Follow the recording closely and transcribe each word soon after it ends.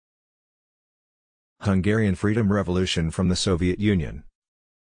Hungarian Freedom Revolution from the Soviet Union.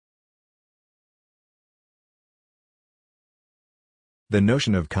 The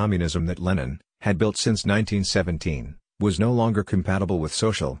notion of communism that Lenin had built since 1917 was no longer compatible with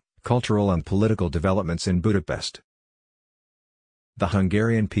social, cultural and political developments in Budapest. The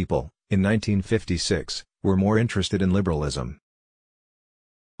Hungarian people, in 1956, were more interested in liberalism.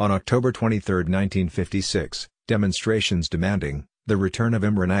 On October 23, 1956, demonstrations demanding the return of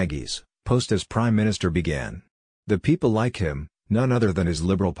Imre Nagy's post as prime minister began. The people like him, none other than his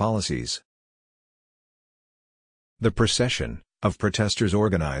liberal policies. The procession of protesters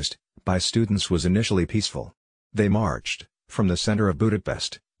organized by students was initially peaceful. They marched from the center of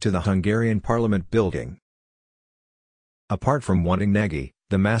Budapest to the Hungarian Parliament Building. Apart from wanting Nagy,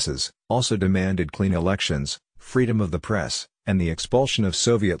 the masses also demanded clean elections, freedom of the press, and the expulsion of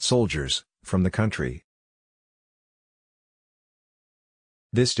Soviet soldiers from the country.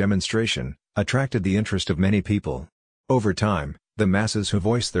 This demonstration attracted the interest of many people. Over time, the masses who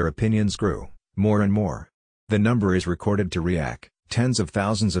voiced their opinions grew more and more. The number is recorded to reach tens of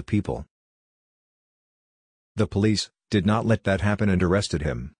thousands of people. The police did not let that happen and arrested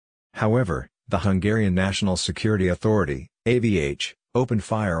him. However, the Hungarian National Security Authority, AVH, opened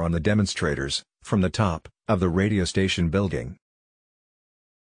fire on the demonstrators from the top of the radio station building.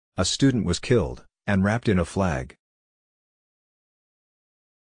 A student was killed and wrapped in a flag.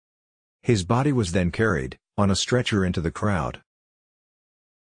 His body was then carried on a stretcher into the crowd.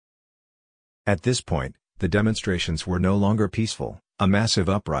 At this point, the demonstrations were no longer peaceful. A massive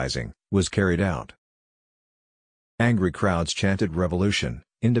uprising was carried out. Angry crowds chanted revolution,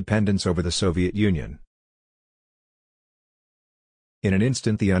 independence over the Soviet Union. In an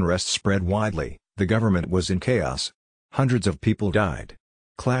instant the unrest spread widely, the government was in chaos. Hundreds of people died.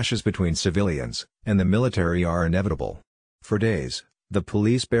 Clashes between civilians and the military are inevitable. For days, the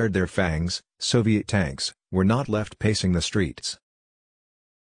police bared their fangs. Soviet tanks were not left pacing the streets.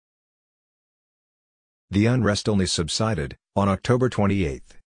 The unrest only subsided on October 28.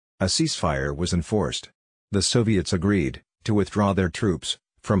 A ceasefire was enforced. The Soviets agreed to withdraw their troops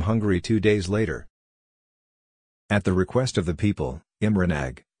from Hungary 2 days later. At the request of the people, Imre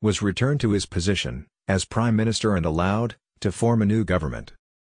Nagy was returned to his position as prime minister and allowed to form a new government.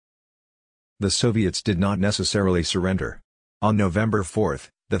 The Soviets did not necessarily surrender. On November 4,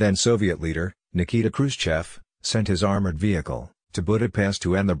 the then Soviet leader, Nikita Khrushchev, sent his armored vehicle to Budapest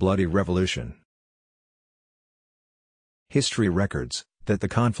to end the bloody revolution. History records that the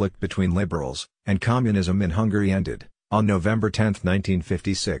conflict between liberals and communism in Hungary ended on November 10,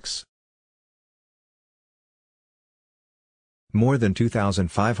 1956. More than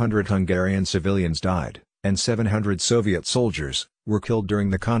 2,500 Hungarian civilians died, and 700 Soviet soldiers were killed during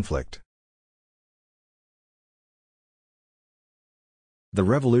the conflict. The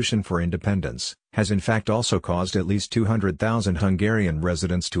revolution for independence has in fact also caused at least 200,000 Hungarian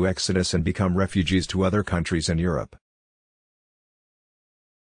residents to exodus and become refugees to other countries in Europe.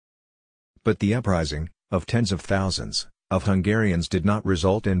 But the uprising of tens of thousands of Hungarians did not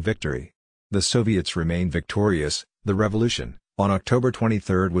result in victory. The Soviets remained victorious. The revolution, on October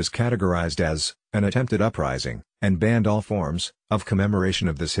 23, was categorized as an attempted uprising, and banned all forms of commemoration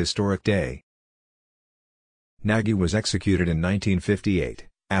of this historic day. Nagy was executed in 1958,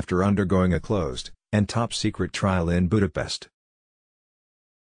 after undergoing a closed and top-secret trial in Budapest.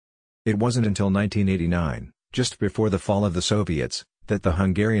 It wasn't until 1989, just before the fall of the Soviets, that the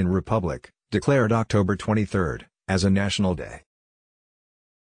Hungarian Republic declared October 23 as a national day.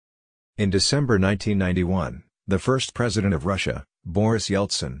 In December 1991, the first president of Russia, Boris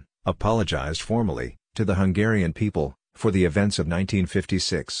Yeltsin, apologized formally to the Hungarian people for the events of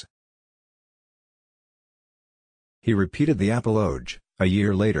 1956. He repeated the apology a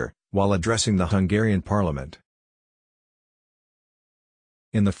year later, while addressing the Hungarian parliament.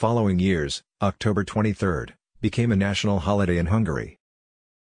 In the following years, October 23 became a national holiday in Hungary.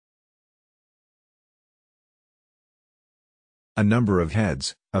 A number of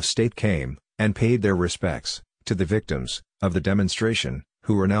heads of state came and paid their respects to the victims of the demonstration,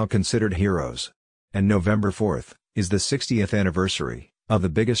 who are now considered heroes. And November 4 is the 60th anniversary of the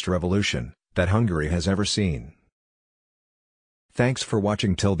biggest revolution that Hungary has ever seen. Thanks for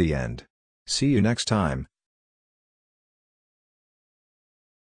watching till the end. See you next time.